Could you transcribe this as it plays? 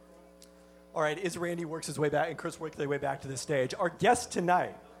All right, as Randy works his way back and Chris works their way back to the stage, our guest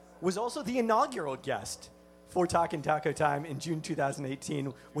tonight was also the inaugural guest for Talkin Taco Time in June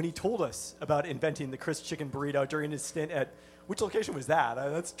 2018 when he told us about inventing the Chris Chicken Burrito during his stint at, which location was that?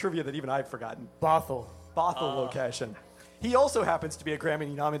 That's trivia that even I've forgotten. Bothell Location. He also happens to be a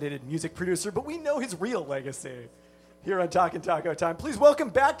Grammy-nominated music producer, but we know his real legacy here on Talkin Taco Time. Please welcome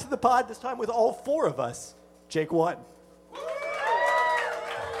back to the pod, this time with all four of us, Jake One.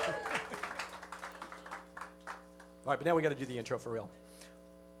 All right, but now we got to do the intro for real.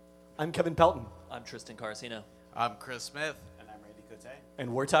 I'm Kevin Pelton. I'm Tristan Carcino. I'm Chris Smith. And I'm Randy Cote.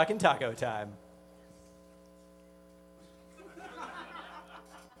 And we're talking Taco Time.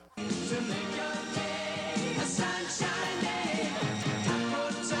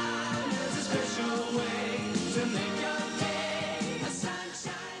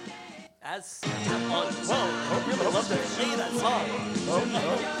 As hope you love to sing that song.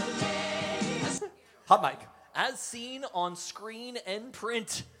 Hot mic. As seen on screen and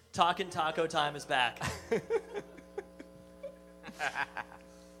print, Talkin Taco Time is back.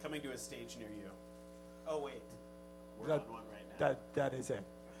 Coming to a stage near you. Oh, wait. We're on one right now. That is it.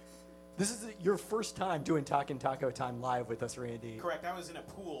 This is your first time doing Talkin Taco Time live with us, Randy. Correct. I was in a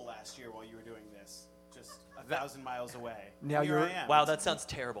pool last year while you were doing this. Just 1,000 miles away. Now Here you're- I am. Wow, that sounds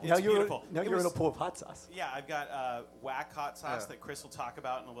terrible. Now you're beautiful. in a pool of hot sauce. Yeah, I've got whack hot sauce that Chris will talk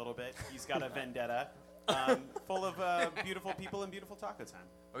about in a little bit. He's got a vendetta full of beautiful people and beautiful taco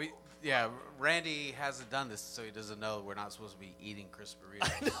time. Randy hasn't done this, so he doesn't know we're not supposed to be eating crisp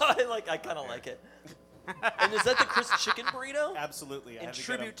burritos. I kind of like it. And is that the Chris Chicken Burrito? Absolutely. I In had to get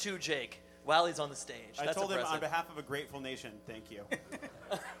tribute to Jake while he's on the stage. I That's told him impressive. on behalf of a grateful nation, thank you.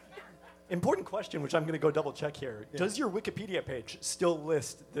 Important question, which I'm going to go double check here. Yeah. Does your Wikipedia page still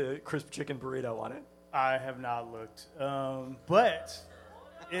list the crisp chicken burrito on it? I have not looked, but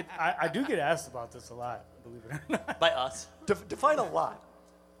I do get asked about this a lot, believe it or not. By us. Define a lot.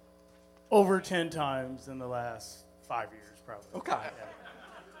 Over 10 times in the last 5 years, probably. Okay. Yeah.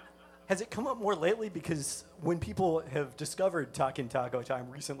 Has it come up more lately? Because when people have discovered Talkin Taco Time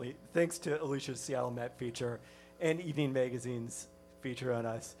recently, thanks to Alicia's Seattle Met feature and Evening Magazine's feature on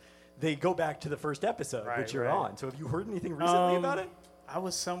us, they go back to the first episode, which you're on. So have you heard anything recently about it? I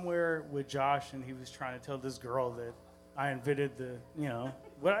was somewhere with Josh, and he was trying to tell this girl that I invented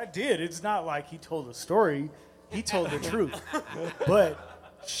what I did. It's not like he told a story. He told the truth. But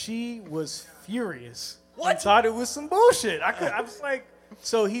she was furious. What? And thought it was some bullshit. I was like,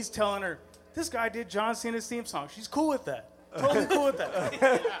 so he's telling her, this guy did John Cena's theme song. She's cool with that. Totally cool with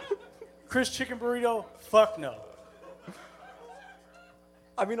that. Chris Chicken Burrito, fuck no.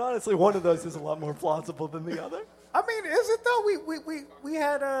 I mean, honestly, one of those is a lot more plausible than the other. I mean, is it though? We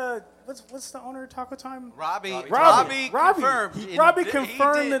had what's the owner of Taco Time? Robbie confirmed. Robbie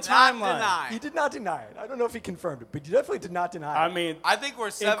confirmed the timeline. He did not deny it. I don't know if he confirmed it, but he definitely did not deny it. I mean, I think we're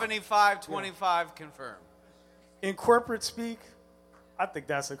 75-25 confirmed. In corporate speak, I think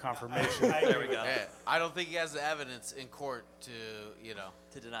that's a confirmation. There we go. Yeah, I don't think he has the evidence in court to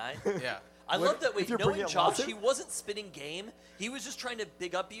To deny? Yeah. I love that if you're knowing bringing a Josh, lawsuit? he wasn't spinning game. He was just trying to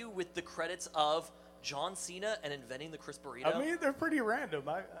big up you with the credits of John Cena and inventing the Chris Burrito. I mean, they're pretty random.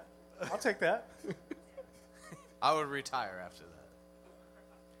 I'll take that. I would retire after that.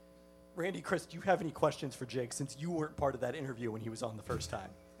 Randy, Chris, do you have any questions for Jake since you weren't part of that interview when he was on the first time?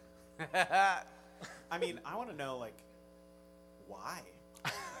 I mean, I want to know, why?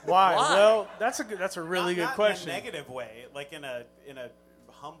 Why? Why? Well, that's a really good Not question. in a negative way, like in a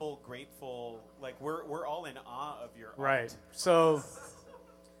humble, grateful, like we're all in awe of your Right. art. So,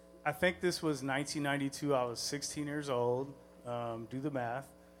 I think this was 1992. I was 16 years old. Do the math,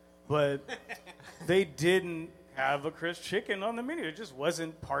 but they didn't have a Chris Chicken on the menu. It just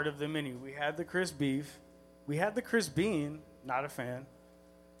wasn't part of the menu. We had the Chris Beef, we had the Chris Bean. Not a fan.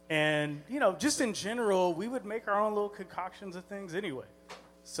 And just in general, we would make our own little concoctions of things anyway.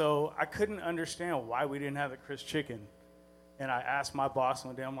 So I couldn't understand why we didn't have the Chris Chicken. And I asked my boss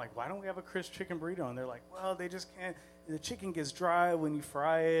one day, I'm like, why don't we have a Chris Chicken Burrito? And they're like, well, they just can't. The chicken gets dry when you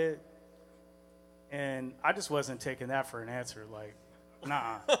fry it. And I just wasn't taking that for an answer. Like,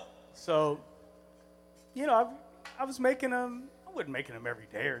 nah. So, I was making them. I wasn't making them every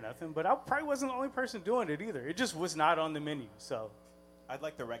day or nothing, but I probably wasn't the only person doing it either. It just was not on the menu. So, I'd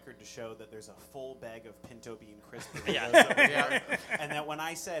like the record to show that there's a full bag of pinto bean crisp burritos Yeah. over here, and that when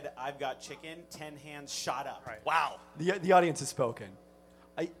I said I've got chicken, 10 hands shot up. Right. Wow. The audience has spoken.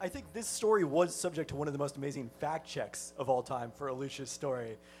 I think this story was subject to one of the most amazing fact checks of all time for Alicia's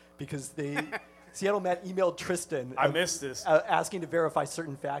story because Seattle Met emailed Tristan. I missed this. Asking to verify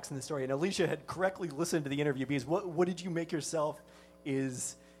certain facts in the story. And Alicia had correctly listened to the interview because what did you make yourself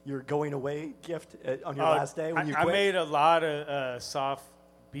is your going away gift on your last day when you I quit? made a lot of soft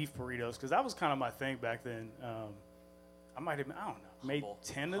beef burritos because that was kind of my thing back then. I might have, I don't know, made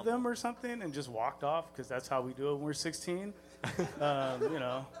 10 of them or something and just walked off because that's how we do it when we're 16.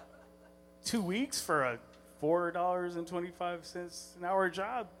 2 weeks for a $4.25 an hour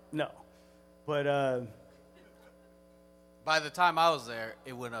job? No. But By the time I was there,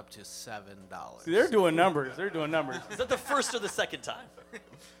 it went up to $7. see, they're doing numbers. They're doing numbers. Is that the first or the second time?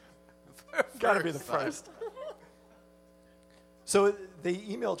 Gotta be the first. So they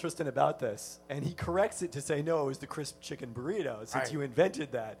emailed Tristan about this, and he corrects it to say, no, it was the crisp chicken burrito, since Right. you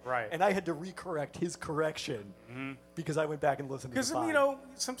invented that. Right. And I had to recorrect his correction because I went back and listened to the Because, pod.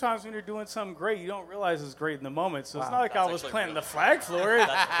 sometimes when you're doing something great, you don't realize it's great in the moment. So it's Wow. not like That's I was actually planting really the flag for it.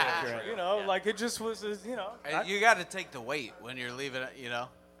 That's true. Like it just was, And you got to take the weight when you're leaving it,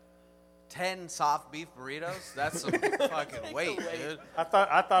 10 soft beef burritos? That's some fucking weight, dude. I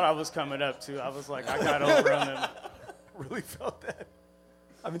thought I was coming up too. I was like, I got over on them. Really felt that.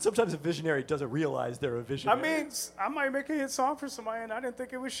 I mean, sometimes a visionary doesn't realize they're a I visionary. mean, I might make a hit song for somebody, and I didn't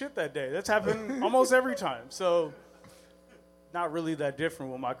think it was shit that day. That's happened almost every time. So, not really that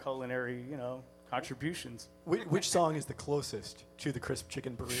different with my culinary, contributions. Which song is the closest to the crisp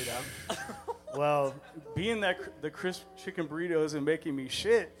chicken burrito? Well, being that the crisp chicken burrito isn't making me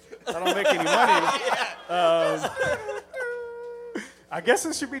shit, I don't make any money. I guess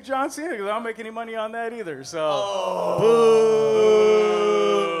it should be John Cena because I don't make any money on that either. So,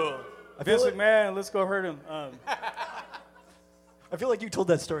 boo! Vince McMahon, let's go hurt him. I feel like you told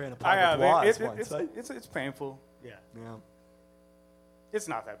that story on a I pod have with Waz once, it's, right? it's painful. Yeah, Yeah. it's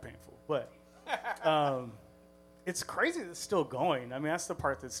not that painful, but it's crazy that it's still going. I mean, that's the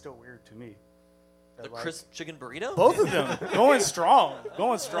part that's still weird to me. The That, like, crisp chicken burrito? both of them going strong in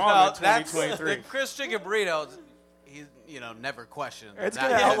No, 2023. the Chris Chicken burrito. He's never questioned. It's that-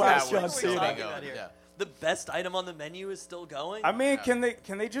 gonna that outlast would John still Cena. be going, yeah. The best item on the menu is still going? I mean, can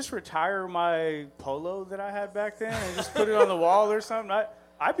they just retire my polo that I had back then and just put it on the wall or something?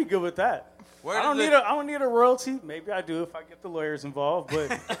 I'd be good with that. I don't need a royalty. Maybe I do if I get the lawyers involved.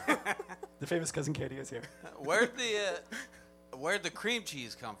 But The famous cousin Katie is here. Where'd the cream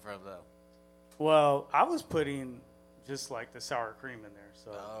cheese come from, though? well, I was putting just like the sour cream in there,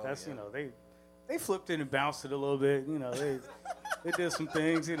 so that's yeah. they flipped it and bounced it a little bit. They did some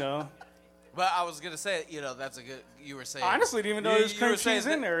things. But I was gonna say, that's a good. You were saying. I honestly didn't even know you- there was you cream were saying cheese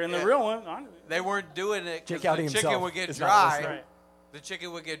in that- there in the yeah, real one. Honestly. They weren't doing it Jake because outing the chicken himself would get is not dry. listening. Right. The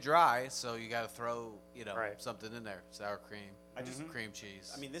chicken would get dry, so you got to throw, Right. something in there. Sour cream, cream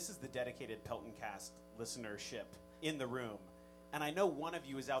cheese. I mean, this is the dedicated Pelton Cast listenership in the room. And I know one of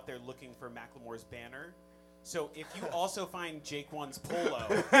you is out there looking for Macklemore's banner. So if you also find Jake One's polo,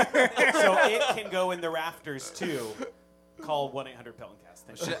 so it can go in the rafters too, call 1-800-PeltonCast.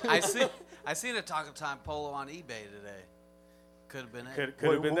 Thank you. I seen a Taco Time polo on eBay today. Could have been it.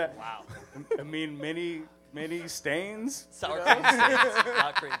 Could have been that. Wow. I mean, many stains. Sour cream steaks,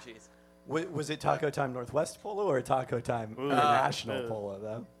 not cream cheese. Was it Taco Time Northwest polo or Taco Time International polo,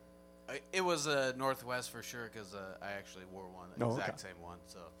 though? It was a Northwest for sure because I actually wore one, the Oh, exact okay. same one,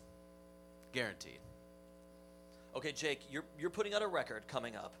 so guaranteed. Okay, Jake, you're putting out a record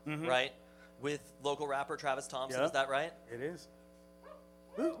coming up, right? With local rapper Travis Thompson, Yeah. is that right? It is.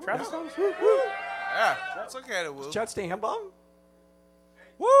 Woo, Travis Thompson. Woo, woo. Yeah, it's okay to woo. Shout to Hambom?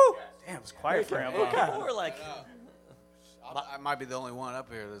 Woo! Damn, it's quiet for him. Okay. Or like, I might be the only one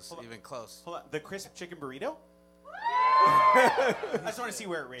up here that's even close. Hold on. The crisp chicken burrito? I just want to see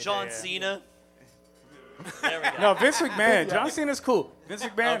where it rated. John Cena? There we go. No, Vince McMahon. John Cena's cool. Vince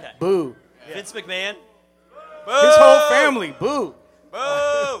McMahon, Okay. boo. Vince McMahon? His whole family, boo.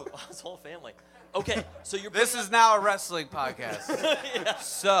 Boo! His whole family. Okay, so you're This is now a wrestling podcast.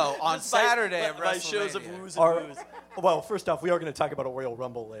 So on Saturday at by shows of WrestleMania. woos and Our, woos. well, first off, we are going to talk about a Royal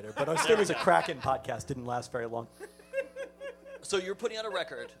Rumble later, but our stint as a Kraken podcast didn't last very long. So you're putting out a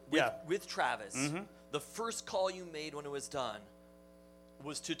record with, Yeah. with Travis. The first call you made when it was done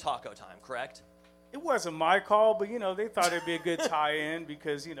was to Taco Time, correct? It wasn't my call, but they thought it'd be a good tie-in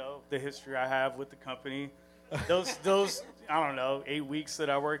because the history I have with the company. Those I don't know 8 weeks that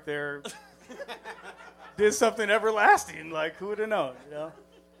I worked there did something everlasting. Like who would have known?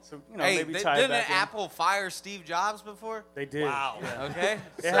 So Hey, maybe tie it didn't back in. Apple fire Steve Jobs before? They did. Wow. Yeah. Okay,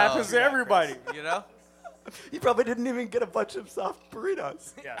 It happens to everybody. He probably didn't even get a bunch of soft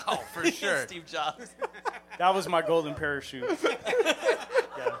burritos. Yeah. Oh, for sure. Steve Jobs. That was my golden parachute.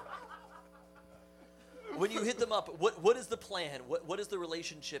 Yeah. When you hit them up, what is the plan? What is the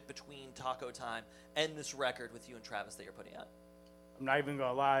relationship between Taco Time and this record with you and Travis that you're putting out? I'm not even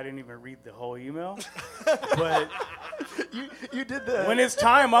gonna lie, I didn't even read the whole email. But You did the. when it's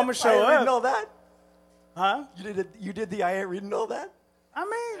time, I'm gonna I show ain't reading up. all that. Huh? You did the I ain't reading all that. I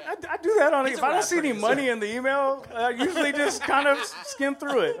mean, I do that on it. He's If a I don't rap see any producer. money in the email, I usually just kind of skim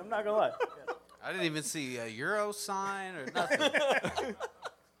through it. I'm not gonna lie. I didn't even see a Euro sign or nothing.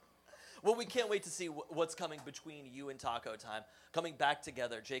 Well, we can't wait to see what's coming between you and Taco Time. Coming back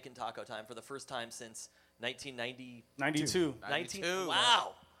together, Jake and Taco Time, for the first time since 1990. 92. 92.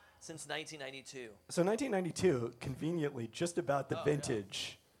 Wow. Since 1992. So 1992, conveniently, just about the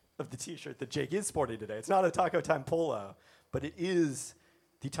vintage of the T-shirt that Jake is sporting today. It's not a Taco Time polo, but it is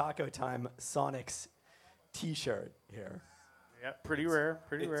the Taco Time Sonics T-shirt here. Yeah, pretty rare.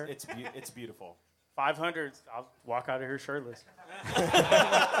 Pretty rare. It's beautiful. 500. I'll walk out of here shirtless.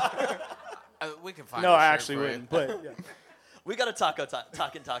 We can find. No, a I shirt actually for you. wouldn't. But yeah. We got a Taco Time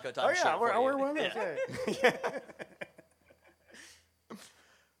Oh yeah, shirt I wear for you. one of those.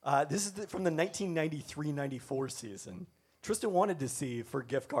 Yeah. This is from the 1993-94 season. Tristan wanted to see for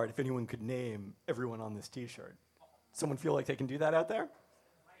gift card if anyone could name everyone on this T-shirt. Someone feel like they can do that out there?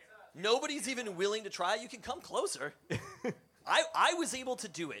 Nobody's even willing to try. You can come closer. I was able to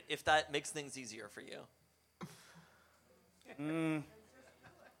do it, if that makes things easier for you.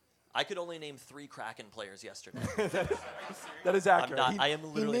 I could only name 3 Kraken players yesterday. That is accurate. I am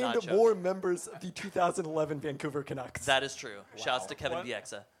literally he not named joking. more members of the 2011 Vancouver Canucks. That is true. Shouts to Kevin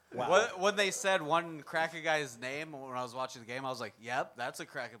Bieksa. Wow. When they said one Kraken guy's name when I was watching the game, I was like, "Yep, that's a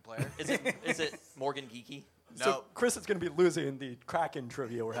Kraken player." Is it Morgan Geeky? So No, Chris is going to be losing the Kraken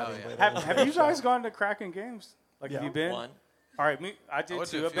trivia we're having yeah. later. in Have the you show. guys gone to Kraken games? Like, have Yeah. you been? One. All right, I did went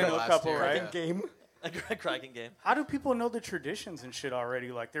to too. a I've been few to a last couple, year, right? yeah. game? A Kraken game. How do people know the traditions and shit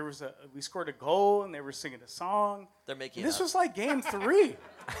already? Like, we scored a goal and they were singing a song. They're making This it up. was like game 3.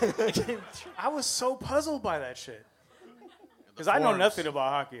 I was so puzzled by that shit. Because I know forms. nothing about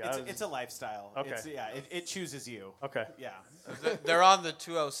hockey. It's a lifestyle. Okay. It chooses you. Okay. Yeah. they're on the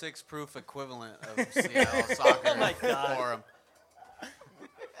 206 proof equivalent of Seattle soccer Oh my God. forum.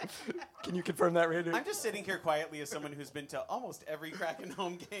 Can you confirm that, Randy? I'm just sitting here quietly as someone who's been to almost every Kraken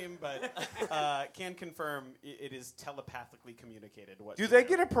home game, but can confirm it is telepathically communicated. What Do they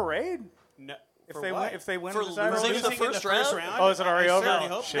get a parade No, if for they what? win? If they win For the title? losing Losing the first round? Oh, is it already I over? certainly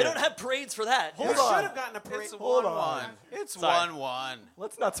Oh, hope shit. They don't have parades for that. They Hold should on. have gotten a parade. It's Hold 1-1. on. It's Sorry. 1-1.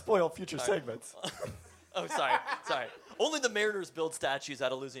 Let's not spoil future segments. Oh, sorry. Only the Mariners build statues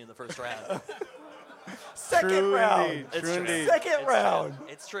out of losing in the first round. Second True round. indeed. It's True true. indeed. Second round.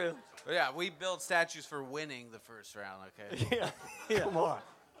 It's true. But yeah, we build statues for winning the first round. Okay. Come on.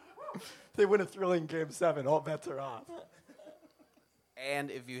 They win a thrilling game 7. All bets are off.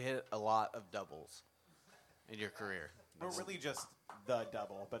 And if you hit a lot of doubles in your career. Or really just the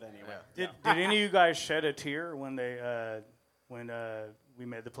double, but anyway. Yeah. Did any of you guys shed a tear when we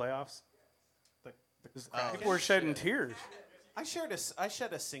made the playoffs? People were shedding tears. I shed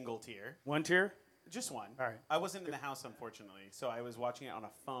a single tear. One tear? Just one. All right. I wasn't in the house, unfortunately, so I was watching it on a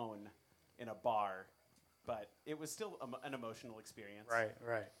phone in a bar, but it was still an emotional experience. Right.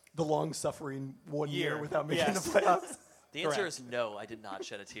 The long-suffering 1 year Year. without making Yes. the playoffs. The answer Correct. is no. I did not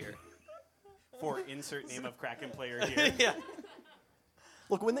shed a tear. For insert name of Kraken player here. Yeah.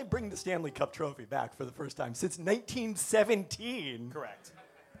 Look, when they bring the Stanley Cup trophy back for the first time since 1917, Correct.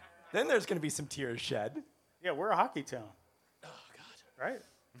 then there's going to be some tears shed. Yeah, we're a hockey town. Oh God. Right?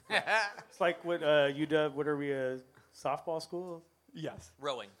 It's like what UW, what are we, a softball school? Yes.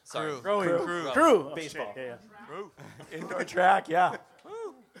 Rowing. Sorry. Crew. Rowing. Crew. Crew. Oh, Baseball. shit, yeah. Indoor track, yeah.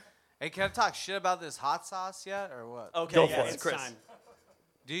 Hey, can I talk shit about this hot sauce yet, or what? Okay. Go yes, for it. It's Chris. time.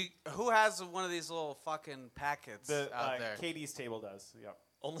 Who has one of these little fucking packets The out there? Katie's table does. Yep.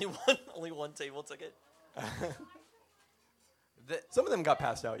 Only one table ticket. Some of them got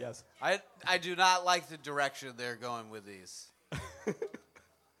passed out, yes. I do not like the direction they're going with these.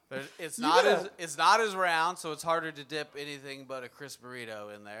 It's You not gotta- it's not as round, so it's harder to dip anything but a crisp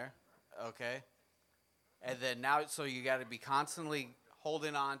burrito in there. Okay, and then now, so you got to be constantly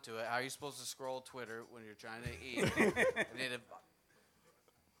holding on to it. How are you supposed to scroll Twitter when you're trying to eat? You need a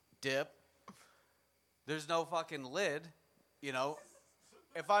dip. There's no fucking lid. You know,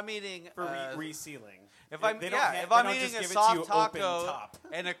 if I'm eating For resealing. if I'm They don't yeah, have- if they I'm don't eating just a give it to you soft open taco top.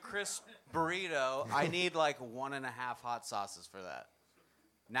 and a crisp burrito, I need like 1.5 hot sauces for that.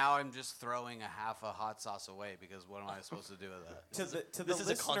 Now I'm just throwing a half a hot sauce away because what am I supposed to do with that? To the This is a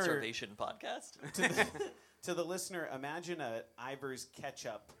listener, conservation podcast. to the listener, imagine a Ivar's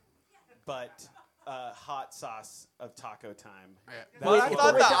ketchup, but hot sauce of Taco Time. Yeah. That's But I what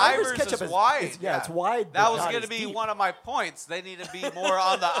thought we're- the Ivers ketchup is wide. It's wide. That but was not going to as be deep. one of my points. They need to be more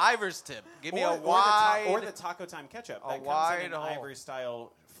on the Ivers tip. Give me a or wide. the Taco Time ketchup. a That comes wide in an hole. Ivory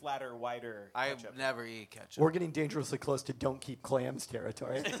style, flatter, wider I ketchup. never eat ketchup. We're getting dangerously close to don't keep clams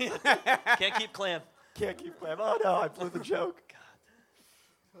territory. Can't keep clam. Can't keep clam. Oh no, I blew the joke.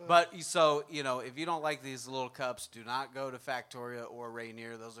 But so, if you don't like these little cups, do not go to Factoria or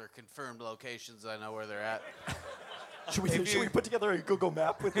Rainier. Those are confirmed locations. I know where they're at. Should we put together a Google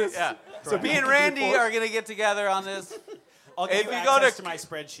map with this? Yeah. So Right. me and Randy are going to get together on this. I'll give If you you go access to- to my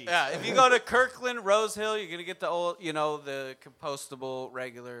spreadsheet. Yeah, if you go to Kirkland, Rose Hill, you're going to get the old, the compostable,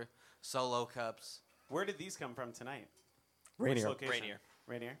 regular solo cups. Where did these come from tonight? Rainier. Which location? Rainier.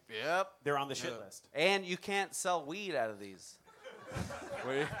 Rainier? Yep. They're on the shit list. And you can't sell weed out of these.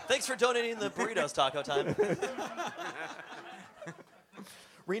 Thanks for donating the burritos, Taco Time.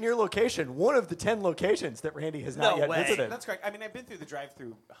 Rainier location, one of the 10 locations that Randy has not No yet way. visited. That's correct. I mean, I've been through the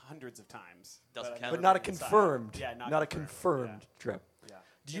drive-through hundreds of times. Doesn't I've count. never But not a been inside. confirmed. Yeah, not a confirmed trip. Yeah.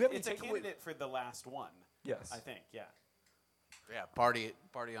 Do you have any It's a takeaway- candidate for the last one. Yes. I think. Yeah. Yeah, party on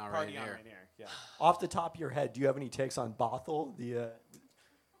Party on Rainier. Rainier. Yeah. Off the top of your head, do you have any takes on Bothell?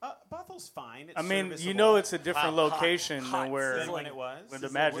 Bethel's fine. It's I mean, serviceable. it's a different location than where Than when it was. when the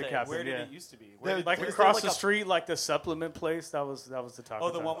Is it- magic where- happened. Where did Yeah. it used to be? There- Did- Like Was there across like the a- street, like the supplement place. That was the taco. Oh,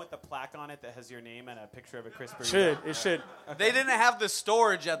 the Time. one with the plaque on it that has your name and a picture of a Chris burrito. Should. They didn't have the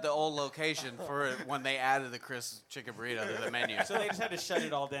storage at the old location for it when they added the Chris chicken burrito to the menu. So they just had to shut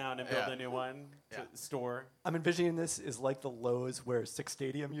it all down and build Yeah. a new one to Yeah. store. I'm envisioning this is like the Lowe's where Six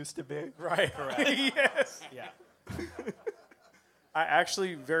Stadium used to be. Right. Correct. Yes. Yeah. I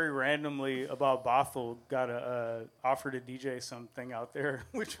actually very randomly about Bothell got a offer to DJ something out there,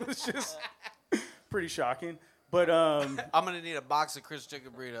 which was just pretty shocking. But I'm going to need a box of Chris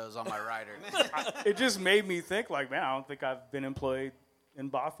chicken burritos on my rider. it just made me think, like, man, I don't think I've been employed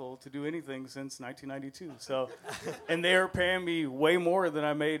in Bothell to do anything since 1992. So, and they're paying me way more than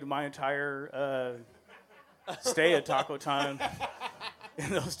I made my entire stay at Taco Time in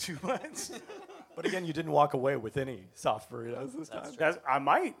those 2 months. But again, you didn't walk away with any soft burritos this time. I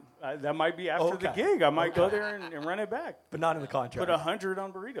might. That might be after the Okay. gig. I might go there and run it back. But not in the contract. Put 100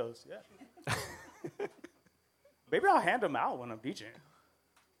 on burritos. Yeah. Maybe I'll hand them out when I'm DJing.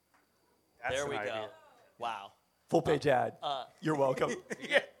 That's There an we go. idea. Wow. Full page ad. You're welcome.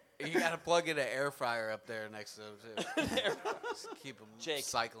 You got to plug in an air fryer up there next to them, too. Just keep them Jake.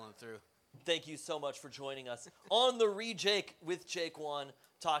 cycling through. Thank you so much for joining us on the Re-Jake with Jake One,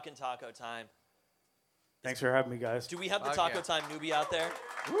 Talkin' Taco Time. Thanks for having me, guys. Do we have the Fuck Taco yeah. Time newbie out there?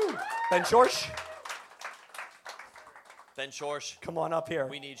 Ben Schorsch, Ben Schorsch, come on up here.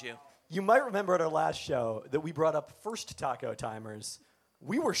 we need you. You might remember at our last show that we brought up first Taco Timers.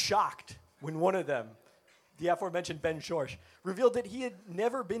 We were shocked when one of them, the aforementioned Ben Schorsch, revealed that he had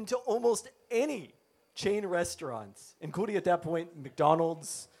never been to almost any chain restaurants, including at that point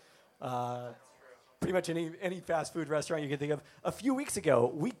McDonald's, pretty much any fast food restaurant you can think of. A few weeks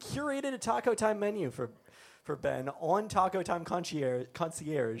ago, we curated a Taco Time menu for Ben on Taco Time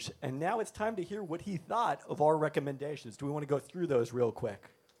Concierge, and now it's time to hear what he thought of our recommendations. Do we want to go through those real quick?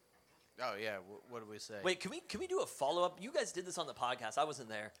 Oh, yeah. What do we say? Wait, can we do a follow-up? You guys did this on the podcast. I wasn't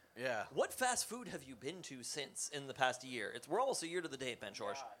there. Yeah. What fast food have you been to since in the past year? We're almost a year to the date, Ben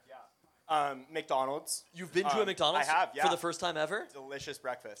Schorsch. McDonald's. You've been to a McDonald's I have, yeah. for the first time ever? Delicious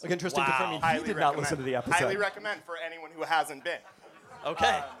breakfast. Like, interesting Wow. confirming he Highly did not recommend. listen to the episode. Highly recommend for anyone who hasn't been.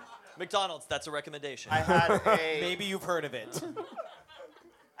 Okay. McDonald's, that's a recommendation. I had a Maybe you've heard of it.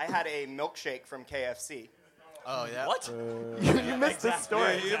 I had a milkshake from KFC. Oh, yeah. What? You missed this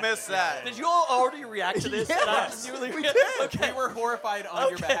story. You missed that. Did you all already react to this? Yes, And I'm we did. Okay. We were horrified on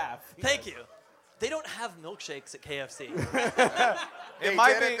your Okay. behalf. Thank you. They don't have milkshakes at KFC. They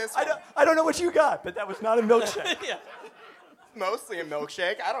might did be- it this I one. don't know what you got, but that was not a milkshake. Yeah. Mostly a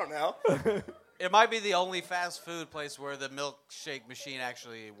milkshake. I don't know. It might be the only fast food place where the milkshake machine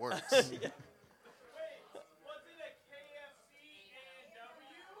actually works.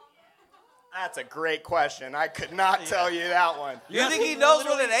 That's a great question. I could not tell you that one. You think he knows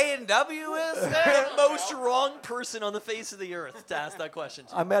what an A&W is? The most wrong person on the face of the earth to ask that question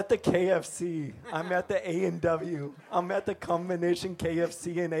to. I'm at the KFC. I'm at the A&W. I'm at the combination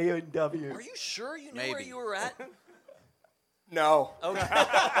KFC and A&W. Are you sure you knew where Maybe. you were at? No. Okay.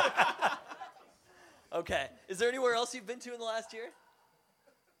 Okay. Is there anywhere else you've been to in the last year?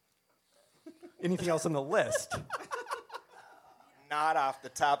 Anything else on the list? Not off the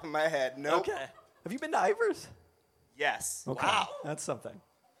top of my head. Nope. Okay. Have you been to Ivers? Yes. Okay. Wow. That's something.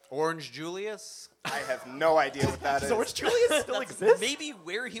 Orange Julius? I have no idea what that is. So Orange Julius still exists? Maybe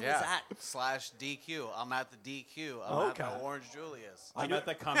where he was at. Slash DQ. I'm at the DQ. I'm at Okay. the Orange Julius. I'm at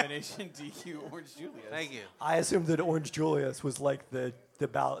the combination DQ Orange Julius. Thank you. I assumed that Orange Julius was like the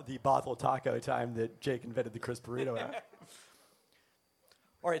Bothell taco time that Jake invented the crisp burrito at.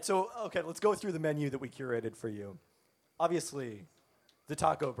 All right, so, okay, let's go through the menu that we curated for you. Obviously, the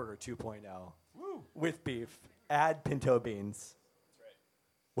Taco Burger 2.0 with beef, add pinto beans.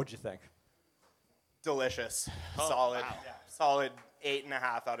 What'd you think? Delicious. Solid. Solid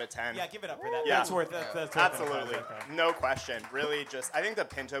 8.5 out of 10. Yeah, give it up for that. Yeah. That's worth it. That's worth Absolutely. it. Okay. No question. Really just, I think the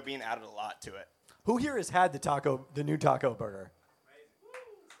pinto bean added a lot to it. Who here has had the new Taco Burger?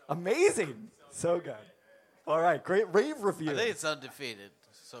 Amazing. So good. All right, great rave review. I think it's undefeated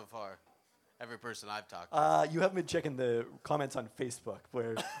so far. Every person I've talked to. You haven't been checking the comments on Facebook,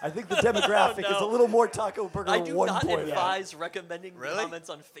 where I think the demographic is a little more Taco Burger I do 1.0. not advise recommending Really? comments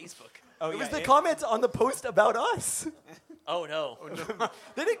on Facebook. Oh, It was yeah, the comments on the post about us. Oh no.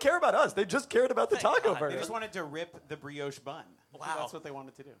 They didn't care about us. They just cared about the Taco God. They Burger. just wanted to rip the brioche bun. Wow. That's what they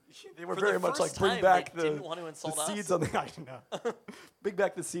wanted to do. They were For very the much like first bring time, back they the, didn't want to insult the us. seeds on the. I know. Bring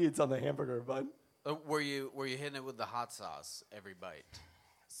back the seeds on the hamburger bun. Were you hitting it with the hot sauce every bite?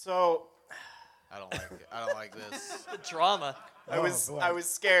 So I don't like it. I don't like this. The drama. I boy. was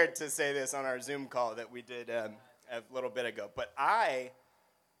scared to say this on our Zoom call that we did a little bit ago, but I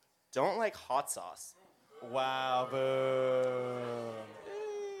don't like hot sauce. Wow, boo.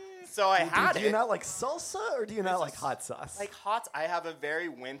 So I had Do it. you not like salsa or do you not like hot sauce? Like I have a very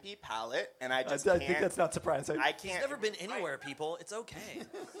wimpy palate, and I I just think can't. that's not surprising. I He's can't. never been anywhere, people. It's okay.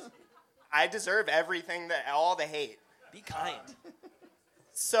 I deserve everything all the hate. Be kind.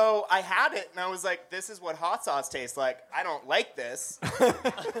 So I had it, and I was like, "This is what hot sauce tastes like." I don't like this.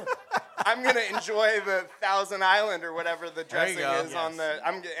 I'm gonna enjoy the Thousand Island or whatever the There you dressing go. is on the.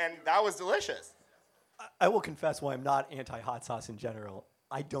 And that was delicious. I will confess why I'm not anti-hot sauce in general.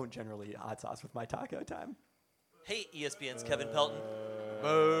 I don't generally eat hot sauce with my taco time. Hey, ESPN's Kevin Pelton.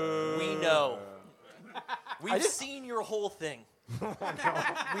 We know. We've seen your whole thing.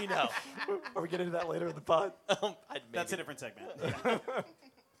 We know. Are we getting to that later in the pod? That's a different segment.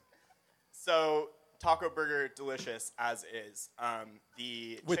 So taco burger, delicious as is.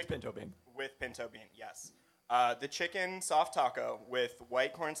 With pinto bean. With pinto bean, yes. The chicken soft taco with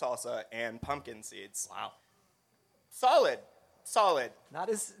white corn salsa and pumpkin seeds. Wow. Solid. Not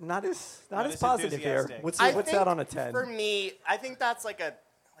as as positive here. enthusiastic. What's I that think on a 10? For me, I think that's like a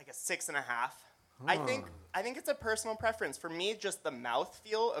 6.5. I think it's a personal preference. For me, just the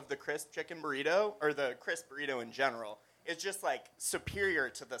mouthfeel of the crisp chicken burrito, or the crisp burrito in general, is just like superior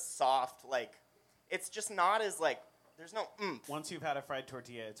to the soft, like, it's just not as like, there's no oomph. Once you've had a fried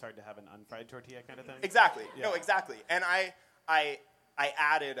tortilla, it's hard to have an unfried tortilla kind of thing. Exactly. Yeah. No, exactly. And I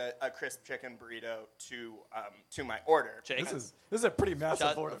added a crisp chicken burrito to my order. Jake. This is a pretty massive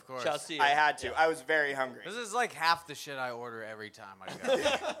Shout- order. Of course. Shouts to you. I had to. I was very hungry. This is like half the shit I order every time I go.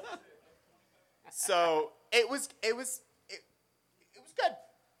 So it was good.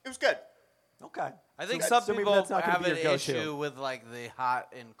 It was good. Okay. I think So some maybe people that's not gonna have be an your go-to. issue with like the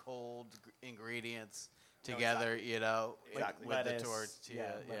hot and cold ingredients together, you know, Exactly. with Lettuce, the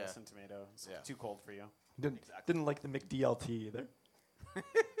tortilla. yeah, lettuce and tomato. It's Yeah. too cold for you. Didn't like the McDLT either.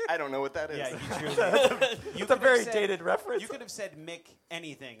 I don't know what that is. Yeah, you truly. It's a very dated reference. You could have said Mick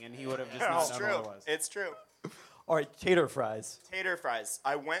anything, and he would have just It's not known true. what it was. It's true. All right, tater fries. Tater fries.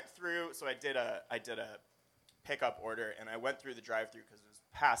 I went through. So I did a pickup order, and I went through the drive-through because it was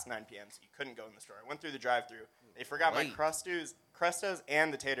past 9 p.m. So you couldn't go in the store. I went through the drive-through. They forgot my Late. crustos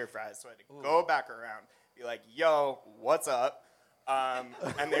and the tater fries, so I had to go back around, be like, "Yo, what's up?" And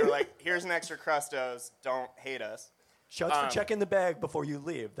they were like, "Here's an extra crustos. Don't hate us." Shouts for checking the bag before you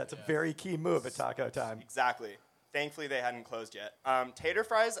leave. That's a very key move at taco time. Exactly. Thankfully, they hadn't closed yet. Tater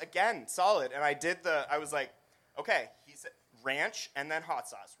fries, again, solid. And I was like, okay, he said ranch and then hot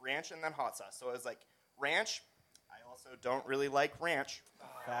sauce. Ranch and then hot sauce. So I was like, ranch. I also don't really like ranch.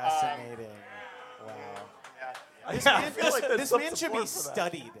 Fascinating. Wow. Yeah. This man, feel like there's this some man should support be for that.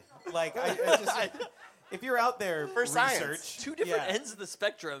 studied. Like, I just, if you're out there For science. research, Two different yeah. ends of the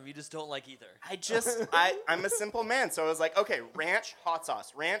spectrum. You just don't like either. I'm a simple man. So I was like, okay, ranch, hot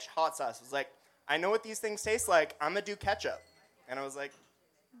sauce. Ranch, hot sauce. I was like, I know what these things taste like. I'm going to do ketchup. And I was like,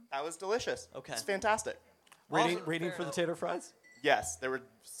 that was delicious. Okay. It's fantastic. Rating fair for the enough. tater fries? Yes, they were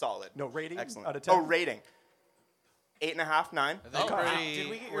solid. No, rating Excellent. out of 10? Oh, rating. Are 8.5, 9. they Did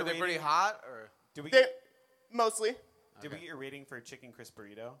we get were your they pretty rating? hot or? Did we They, get, mostly. did we get your rating for chicken crisp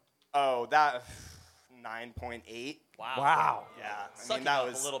burrito? Oh, that 9.8. Wow. Yeah, I Sucking mean that up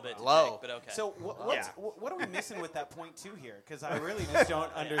was a little bit to low. Jake, but okay. So Yeah. what are we missing with that point two here? Because I really just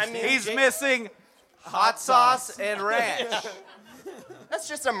don't understand. mean, He's Jake- missing hot sauce and ranch. That's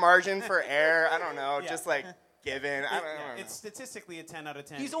just a margin for error. I don't know, Yeah. just like given. I don't know. It's statistically a 10 out of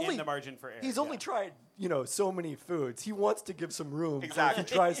 10 He's in only the margin for error. He's only tried, so many foods. He wants to give some room. Exactly. So if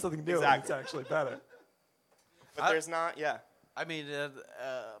he tries something new, Exactly. it's actually better. But there's not. Yeah. I mean,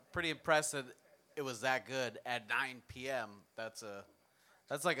 pretty impressive. It was that good at 9 p.m. That's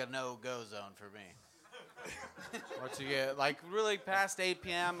like a no-go zone for me. Once you get like really past 8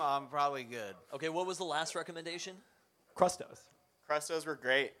 p.m., I'm probably good. Okay, what was the last recommendation? Crustos. Crustos were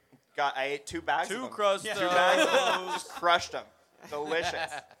great. I ate 2 bags of them. crustos. 2 bags of them. Just crushed them.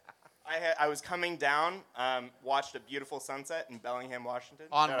 Delicious. I was coming down, watched a beautiful sunset in Bellingham, Washington.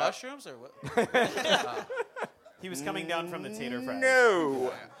 On Shout out. mushrooms or what? He was coming down from the tater fries.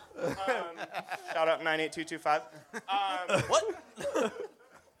 No. Shout out 98225. What?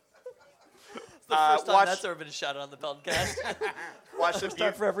 It's the first time watch- that's ever been shouted on the Peltcast. Watched a Time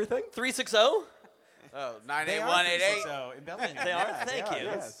beautiful. for everything? 360? Oh, They are 98188. so in Bellingham. They are? Yeah, Thank they are, you.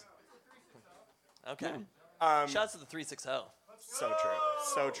 yes. Okay. Shouts to the 360. So true.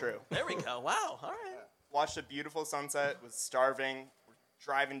 So true. There we go. Wow. All right. Watched a beautiful sunset. Was starving.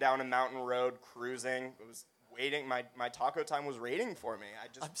 Driving down a mountain road, cruising. It was waiting. My taco time was waiting for me.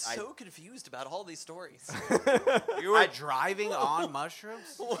 I'm so confused about all these stories. You were driving on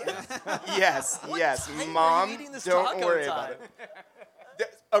mushrooms? Yes, yes. time were you Mom, eating this don't taco worry time? about it.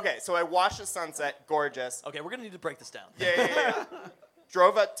 Okay, so I watched the sunset. Gorgeous. Okay, we're going to need to break this down. Yeah.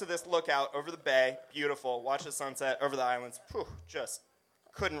 Drove up to this lookout over the bay. Beautiful. Watched the sunset over the islands. Whew, just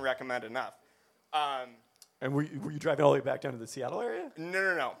couldn't recommend enough. And were you driving all the way back down to the Seattle area?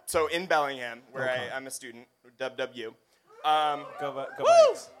 No. So in Bellingham, where Okay. I'm a student, WW. Go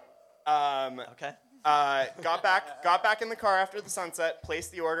bikes. Okay. Got back in the car after the sunset.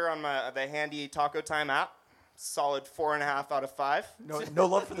 Placed the order on the handy Taco Time app. Solid 4.5 out of 5. No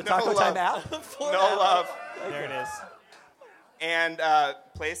love for the No Taco Time love. app? No love. There it is. And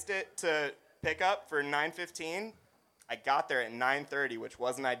placed it to pick up for 9:15. I got there at 9:30, which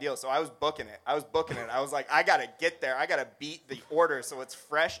wasn't ideal. So I was booking it. I was like, I gotta get there. I gotta beat the order so it's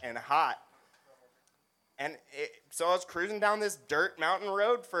fresh and hot. And so I was cruising down this dirt mountain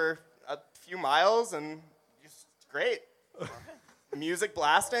road for a few miles, and just great. Music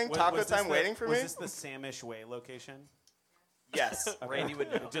blasting, Taco Was this Time waiting for me. Was this the Samish Way location? Yes. Randy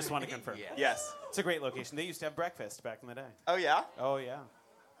would know. Just want to confirm. Yeah. Yes. It's a great location. They used to have breakfast back in the day. Oh yeah. Oh, yeah.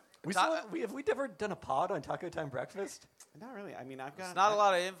 Have we ever done a pod on Taco Time breakfast? Not really. I mean, I've got... It's not a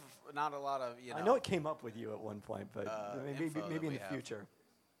lot of, I know it came up with you at one point, but maybe info that in we the have. future.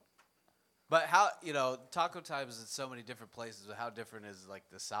 But how, Taco Time is in so many different places. How different is like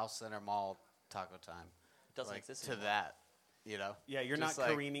the South Center Mall Taco Time? Doesn't like, exist to anymore. that, Yeah, you're Just not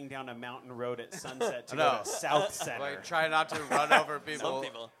like- careening down a mountain road at sunset to No. go to South Center. Like, try not to run over people, Some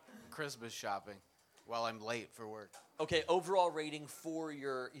people. Christmas shopping while I'm late for work. Okay, overall rating for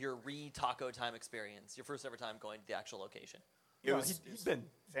your re-Taco Time experience. Your first ever time going to the actual location. It was He's been.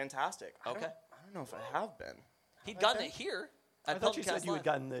 fantastic. Okay. I don't know if I have been. He'd gotten it here I at thought you said Peltcast you had Live.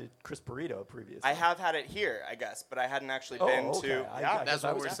 gotten the crisp burrito previously. I have had it here, I guess, but I hadn't actually Oh, been okay. to. I Yeah, got That's that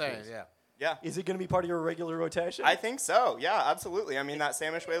what was we're saying, afterwards. yeah. yeah. Is it going to be part of your regular rotation? I think so. Yeah, absolutely. I mean, that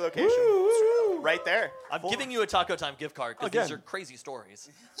Samish Way location, right there. I'm giving you a Taco Time gift card because these Again. are crazy stories.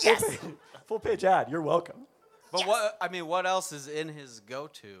 Yes. Full page ad. You're welcome. But what else is in his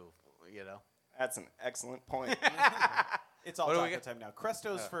go-to, That's an excellent point. It's all What do we Taco get? Time now.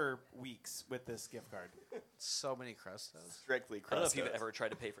 Crustos for weeks with this gift card. So many crustos. Strictly I don't know if you've Crustos. ever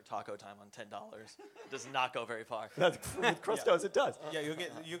tried to pay for Taco Time on $10. It does not go very far. That's with Crustos. It does. Yeah,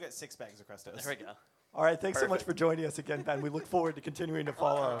 you'll get 6 bags of Crustos. There we go. All right. Thanks so much Perfect. for joining us again, Ben. We look forward to continuing to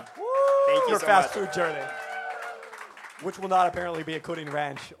follow Thank you your so fast much. food journey, which will not apparently be including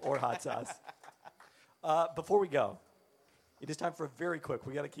ranch or hot sauce. Before we go, it is time for a very quick.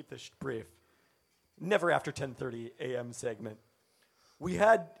 We got to keep this brief. Never after 10:30 a.m. segment. We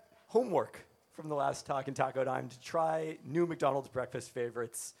had homework from the last Talkin' Taco Time to try new McDonald's breakfast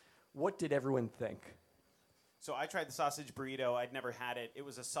favorites. What did everyone think? So I tried the sausage burrito. I'd never had it. It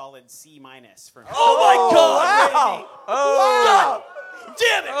was a solid C- for me. Oh my God! Wow! Oh!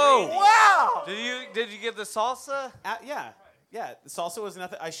 Damn it! Oh! Wow! Did you get the salsa? Yeah. The salsa was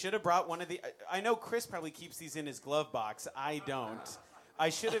nothing. I should have brought one of the. I know Chris probably keeps these in his glove box. I don't. I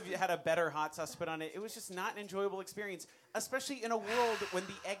should have had a better hot sauce put on it. It was just not an enjoyable experience, especially in a world when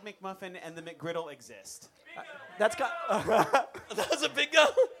the Egg McMuffin and the McGriddle exist. That's got. That was a big go.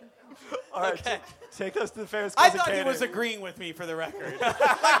 All right, Okay. take us to the Ferris I Cousin thought he Cannon. was agreeing with me for the record. Bingo!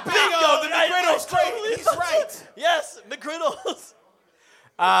 the McGriddle's great. He's right. Yes, McGriddles.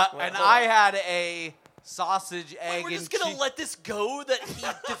 And I had a sausage, egg, We're and just gonna cheese. let this go that he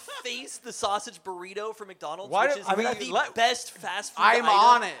defaced the sausage burrito from McDonald's, Why which do- is I mean, the best fast food I'm item.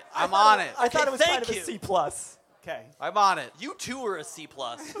 on it. I'm on it. I thought Okay, it was kind thank of you. a C plus. Okay. I'm on it. You too are a C+.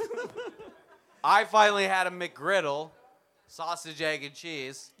 I finally had a McGriddle, sausage, egg, and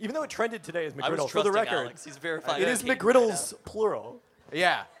cheese. Even though it trended today as I was McGriddle, for the trusting record, Alex. He's verifying. it is Kate McGriddles plural.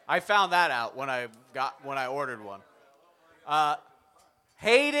 Yeah, I found that out when I ordered one.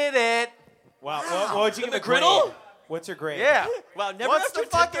 Hated it. Wow. What would you The give a McGriddle? grade? What's your grade? Yeah. Wow, never What's after the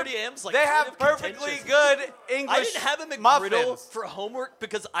fucking? 10:30 a.m. 's like they kind have of perfectly contentious. good English I didn't have a McGriddle muffins. for homework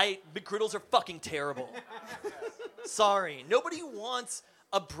because McGriddles are fucking terrible. Sorry, nobody wants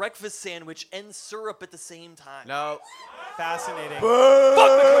a breakfast sandwich and syrup at the same time. No. Fascinating.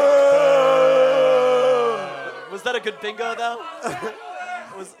 Was that a good bingo though?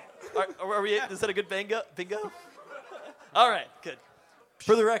 Is that a good bingo? Bingo? All right, good.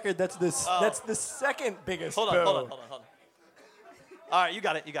 For the record, that's the second biggest Hold boo. on. All right, you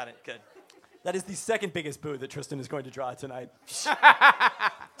got it. Good. That is the second biggest boo that Tristan is going to draw tonight.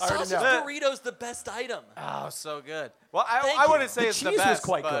 Sausage know. burrito's the best item. Oh, so good. Well, I Thank wouldn't you. say The it's cheese the best. was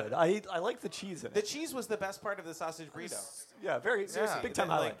quite but good. I like the cheese in The it. cheese was the best part of the sausage burrito. Yeah, very seriously, Yeah. big time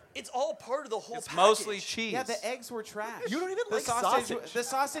Like, highlight. It's all part of the whole It's package. mostly cheese. Yeah, the eggs were trash. You don't even the like sausage. The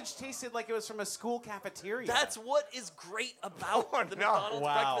sausage tasted like it was from a school cafeteria. That's what is great about the McDonald's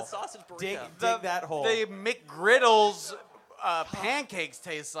Wow. breakfast sausage burrito. dig that hole. The McGriddles pancakes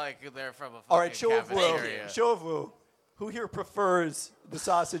taste like they're from a fucking All right, show of cafeteria. will. Show of will. Who here prefers the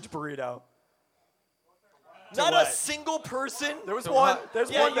sausage burrito? Not what? a single person. There was one. There's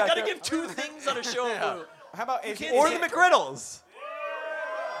Yeah, one you back gotta there. give two things on a show of blue. How about is can't Or say the it. McGriddles.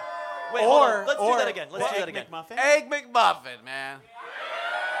 Wait, hold or on. Let's do that again. Let's do that egg again. McMuffin? Egg McMuffin, man.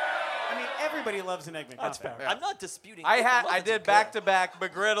 I mean, everybody loves an egg McMuffin. That's fair. I'm not disputing. I McMuffins are did good. back to back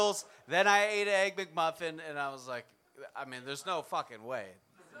McGriddles, then I ate an Egg McMuffin, and I was like, I mean, there's no fucking way,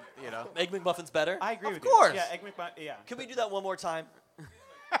 you know. Egg McMuffin's better. I agree Of with course. you. Yeah, egg McMuffin. Yeah. Can we do that one more time?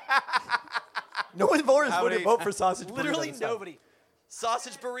 No one voters How would many- vote for sausage burrito. Literally this time. nobody.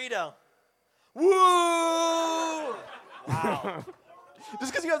 Sausage burrito. Woo!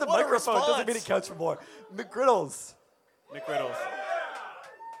 Just because you have the What a microphone doesn't mean response. it counts for more. McGriddles. McGriddles.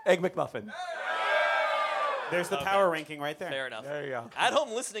 Egg McMuffin. There's the power ranking right there. Fair enough. There you go. At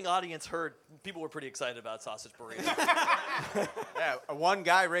home listening audience heard people were pretty excited about sausage burrito. Yeah, one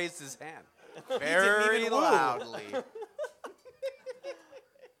guy raised his hand very even woo. loudly.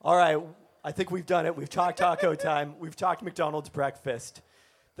 All right, I think we've done it. We've talked taco time. We've talked McDonald's breakfast.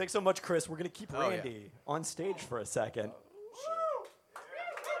 Thanks so much, Chris. We're going to keep Oh, yeah. Randy on stage for a second.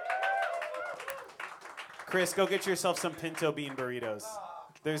 Chris, go get yourself some pinto bean burritos.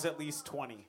 There's at least 20.